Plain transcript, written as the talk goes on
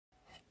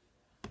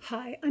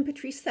Hi, I'm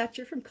Patrice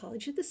Thatcher from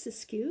College of the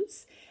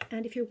Siskiyous,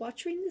 and if you're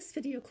watching this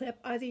video clip,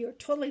 either you're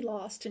totally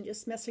lost and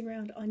just messing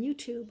around on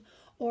YouTube,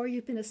 or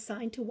you've been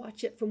assigned to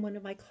watch it from one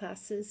of my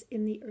classes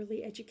in the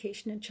Early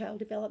Education and Child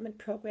Development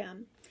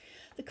program.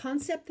 The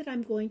concept that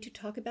I'm going to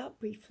talk about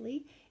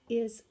briefly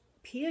is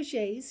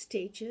Piaget's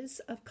stages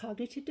of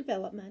cognitive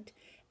development,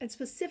 and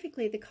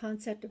specifically the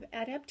concept of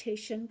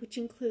adaptation, which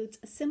includes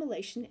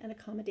assimilation and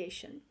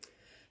accommodation.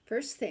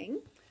 First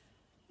thing,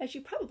 as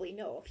you probably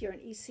know if you're an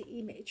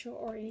ECE major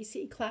or in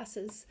ECE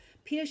classes,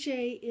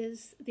 Piaget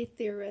is the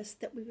theorist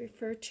that we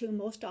refer to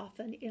most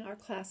often in our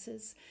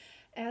classes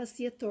as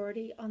the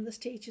authority on the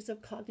stages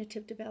of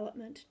cognitive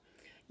development.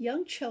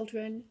 Young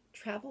children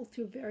travel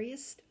through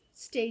various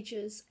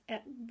stages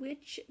at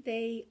which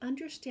they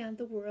understand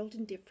the world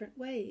in different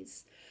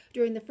ways.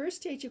 During the first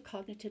stage of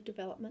cognitive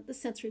development, the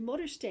sensory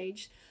motor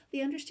stage, they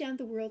understand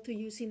the world through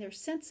using their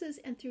senses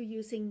and through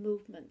using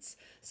movements.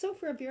 So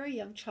for a very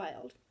young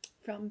child,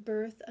 from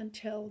birth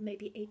until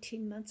maybe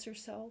 18 months or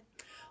so,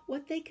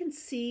 what they can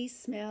see,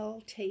 smell,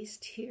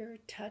 taste, hear,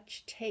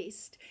 touch,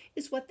 taste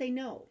is what they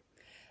know.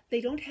 They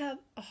don't have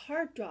a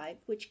hard drive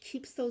which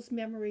keeps those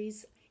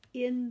memories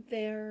in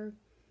their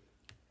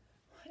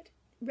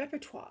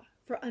repertoire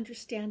for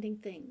understanding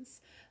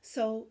things.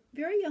 So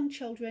very young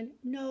children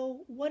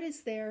know what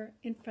is there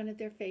in front of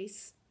their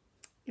face,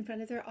 in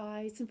front of their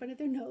eyes, in front of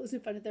their nose, in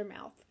front of their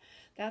mouth.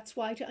 That's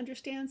why to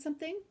understand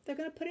something, they're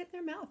going to put it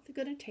in their mouth.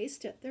 They're going to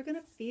taste it. They're going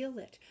to feel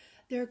it.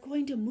 They're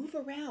going to move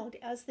around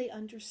as they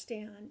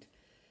understand.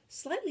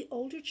 Slightly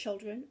older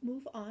children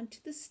move on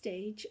to the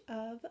stage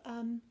of,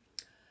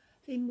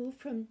 they move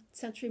from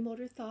sensory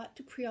motor thought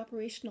to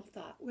pre-operational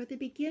thought, where they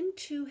begin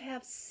to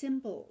have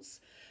symbols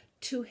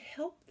to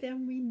help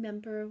them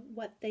remember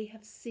what they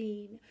have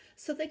seen,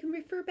 so they can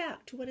refer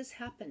back to what has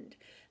happened.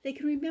 They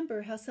can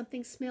remember how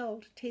something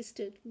smelled,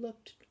 tasted,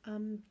 looked,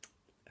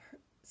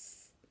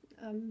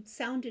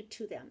 sounded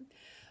to them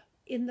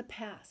in the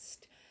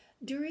past.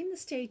 During the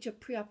stage of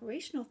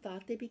pre-operational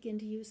thought, they begin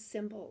to use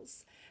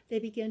symbols. They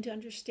begin to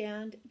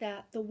understand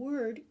that the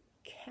word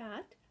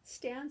cat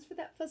stands for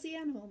that fuzzy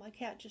animal. My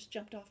cat just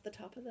jumped off the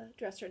top of the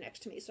dresser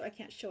next to me, so I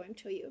can't show him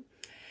to you.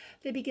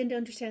 They begin to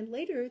understand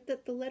later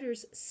that the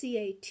letters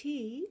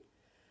C-A-T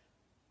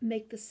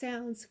make the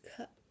sounds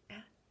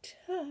k-a-t,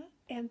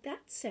 and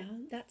that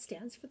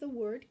stands for the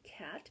word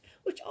cat,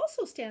 which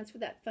also stands for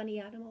that funny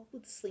animal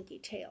with the slinky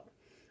tail.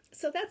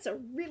 So that's a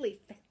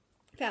really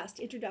fast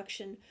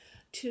introduction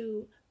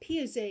to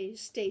Piaget's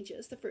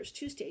stages, the first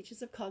two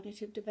stages of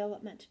cognitive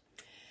development.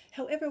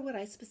 However, what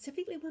I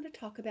specifically want to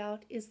talk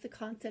about is the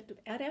concept of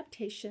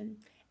adaptation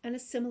and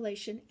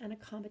assimilation and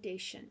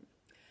accommodation.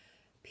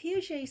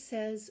 Piaget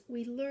says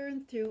we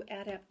learn through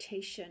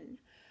adaptation.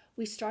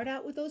 We start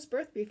out with those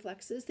birth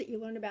reflexes that you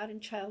learn about in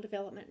child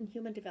development and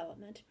human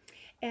development,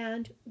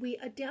 and we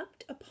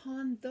adapt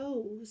upon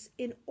those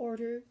in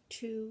order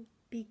to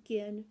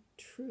begin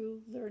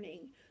true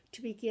learning,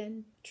 to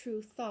begin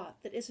true thought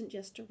that isn't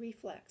just a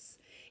reflex.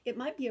 It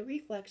might be a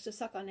reflex to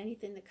suck on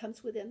anything that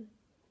comes within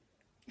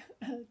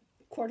a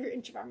quarter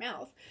inch of our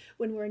mouth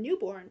when we're a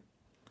newborn.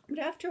 But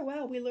after a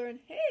while, we learn,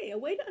 hey, a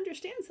way to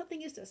understand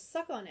something is to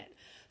suck on it.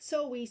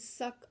 So we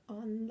suck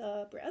on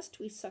the breast,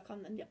 we suck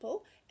on the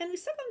nipple, and we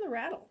suck on the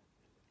rattle.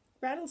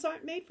 Rattles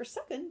aren't made for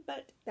sucking,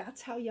 but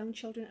that's how young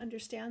children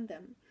understand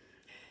them.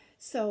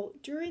 So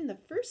during the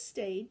first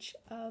stage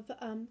of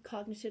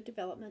cognitive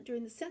development,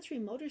 during the sensory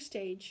motor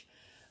stage,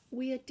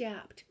 we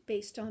adapt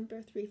based on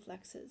birth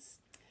reflexes.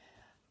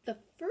 The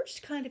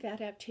first kind of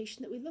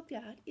adaptation that we looked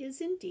at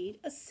is indeed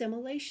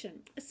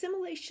assimilation.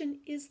 Assimilation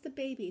is the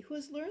baby who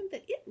has learned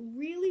that it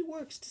really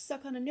works to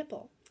suck on a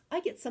nipple. I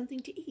get something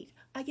to eat.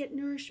 I get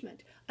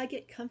nourishment. I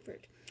get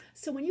comfort.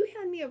 So when you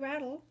hand me a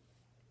rattle,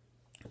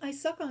 I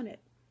suck on it.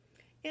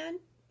 And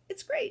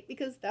it's great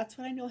because that's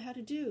what I know how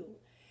to do.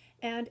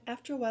 And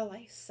after a while,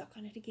 I suck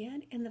on it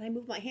again, and then I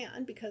move my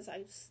hand because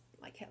I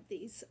have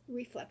these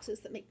reflexes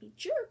that make me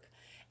jerk,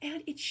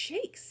 and it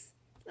shakes.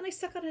 Then I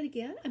suck on it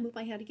again, I move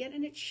my hand again,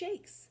 and it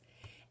shakes.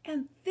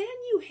 And then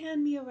you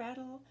hand me a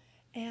rattle,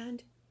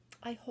 and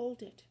I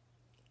hold it,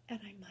 and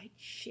I might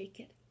shake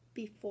it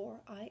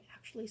before I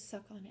actually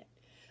suck on it.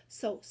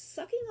 So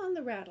sucking on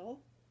the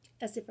rattle,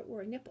 as if it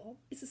were a nipple,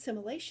 is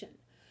assimilation.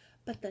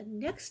 But the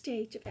next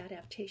stage of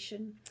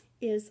adaptation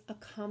is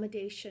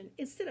accommodation.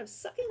 Instead of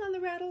sucking on the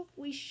rattle,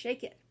 we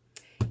shake it.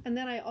 And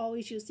then I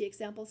always use the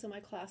examples in my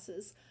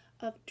classes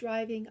of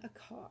driving a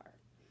car.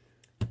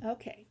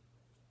 Okay.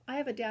 I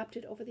have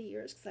adapted over the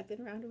years, because I've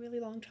been around a really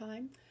long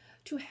time,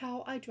 to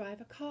how I drive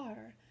a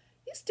car.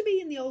 Used to be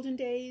in the olden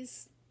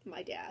days,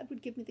 my dad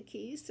would give me the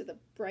keys to the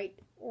bright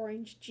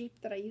orange Jeep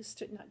that I used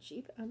to, not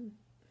Jeep,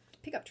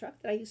 pickup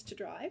truck that I used to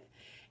drive.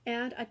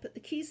 And I'd put the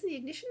keys in the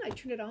ignition, I'd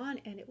turn it on,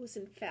 and it was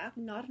in fact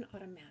not an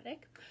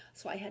automatic,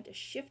 so I had to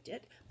shift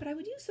it. But I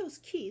would use those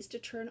keys to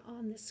turn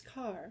on this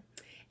car.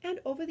 And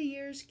over the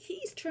years,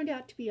 keys turned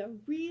out to be a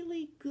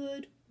really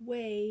good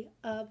way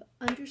of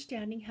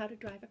understanding how to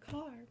drive a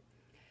car.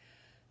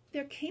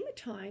 There came a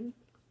time,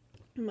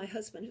 and my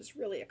husband is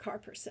really a car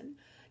person,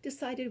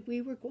 decided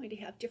we were going to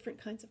have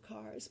different kinds of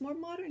cars, more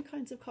modern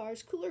kinds of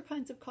cars, cooler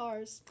kinds of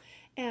cars.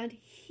 And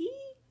he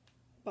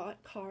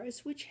bought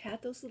cars which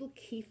had those little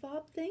key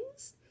fob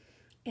things.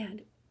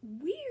 And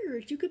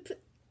weird, you could put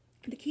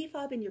the key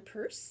fob in your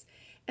purse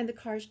and the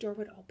car's door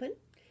would open,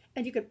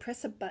 and you could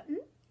press a button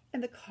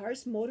and the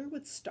car's motor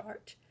would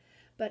start.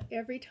 But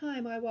every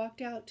time I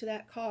walked out to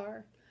that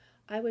car,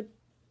 I would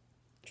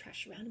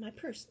trash around in my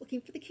purse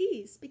looking for the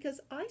keys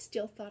because I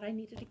still thought I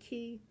needed a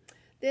key.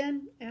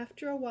 Then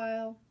after a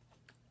while,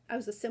 I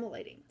was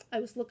assimilating. I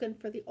was looking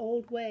for the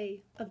old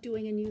way of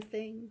doing a new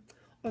thing,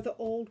 or the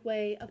old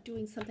way of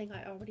doing something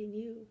I already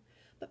knew.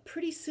 But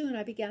pretty soon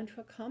I began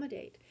to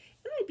accommodate.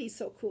 And I'd be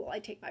so cool.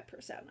 I'd take my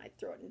purse out and I'd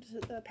throw it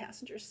into the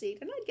passenger seat,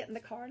 and I'd get in the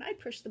car and I'd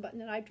push the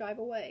button and I'd drive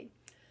away.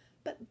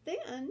 But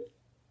then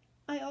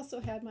I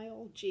also had my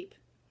old Jeep,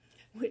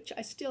 which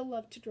I still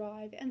love to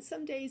drive. And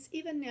some days,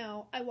 even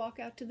now, I walk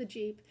out to the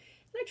Jeep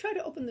and I try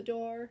to open the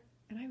door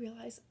and I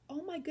realize,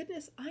 oh my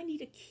goodness, I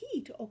need a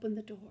key to open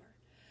the door.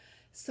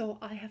 So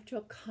I have to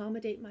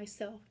accommodate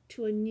myself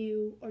to a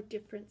new or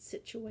different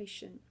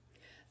situation.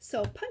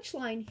 So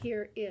punchline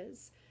here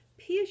is,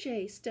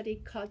 Piaget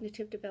studied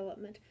cognitive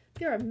development.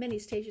 There are many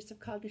stages of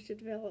cognitive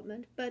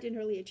development, but in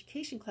early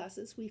education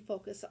classes, we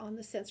focus on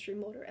the sensory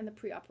motor and the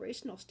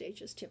pre-operational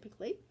stages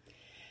typically.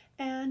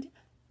 And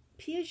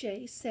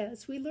Piaget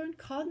says we learn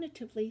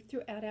cognitively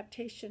through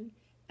adaptation.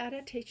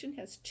 Adaptation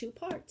has two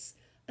parts.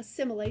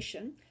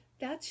 Assimilation,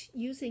 that's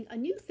using a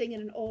new thing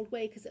in an old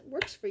way because it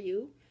works for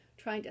you,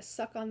 trying to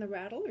suck on the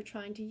rattle or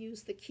trying to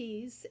use the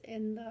keys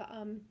in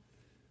the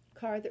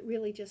car that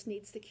really just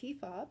needs the key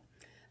fob.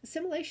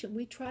 Assimilation,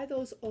 we try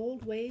those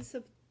old ways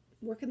of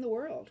working the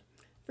world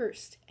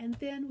first, and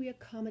then we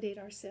accommodate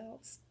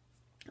ourselves.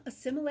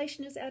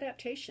 Assimilation is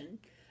adaptation.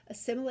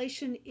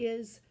 Assimilation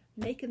is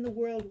making the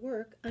world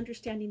work,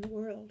 understanding the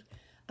world.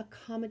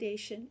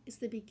 Accommodation is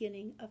the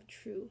beginning of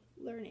true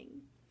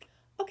learning.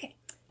 Okay,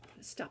 I'm going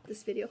to stop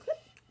this video clip,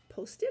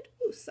 post it.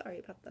 Oh, sorry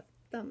about the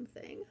thumb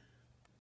thing.